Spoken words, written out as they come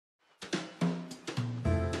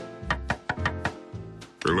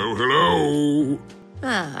Hello, hello.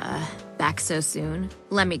 Back so soon?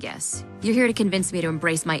 Let me guess. You're here to convince me to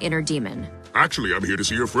embrace my inner demon. Actually, I'm here to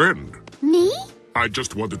see your friend. Me? I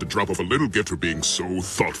just wanted to drop off a little gift for being so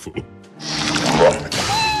thoughtful. Kitty!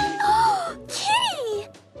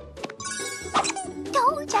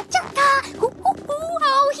 Oh, cha-cha-cha!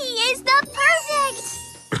 Oh, he is the perfect!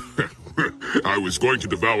 I was going to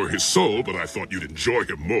devour his soul, but I thought you'd enjoy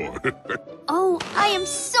him more. Oh, I am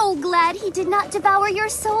so glad he did not devour your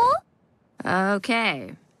soul.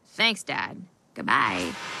 Okay. Thanks, Dad.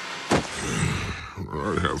 Goodbye.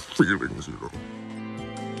 I have feelings, you know.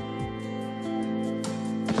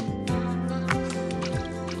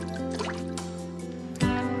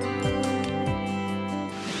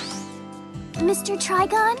 Mr.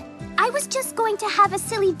 Trigon, I was just going to have a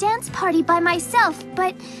silly dance party by myself,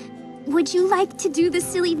 but would you like to do the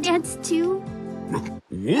silly dance too?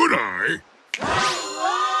 Would I?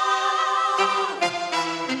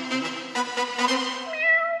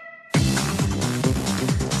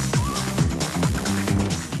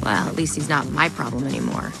 Well, at least he's not my problem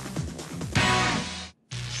anymore.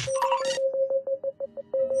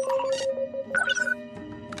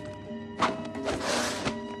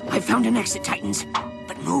 I found an exit, Titans.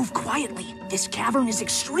 But move quietly. This cavern is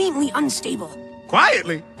extremely unstable.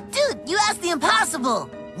 Quietly? Dude, you asked the impossible.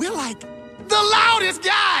 We're like the loudest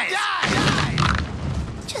guys!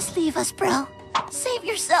 Just leave us, bro. Save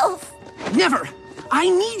yourself. Never! I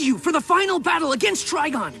need you for the final battle against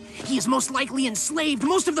Trigon. He has most likely enslaved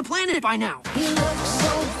most of the planet by now. You look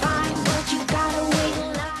so fine, but you gotta wait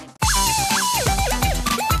in line.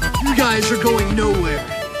 You guys are going nowhere.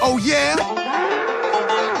 Oh, yeah?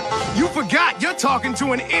 You forgot you're talking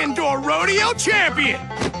to an indoor rodeo champion!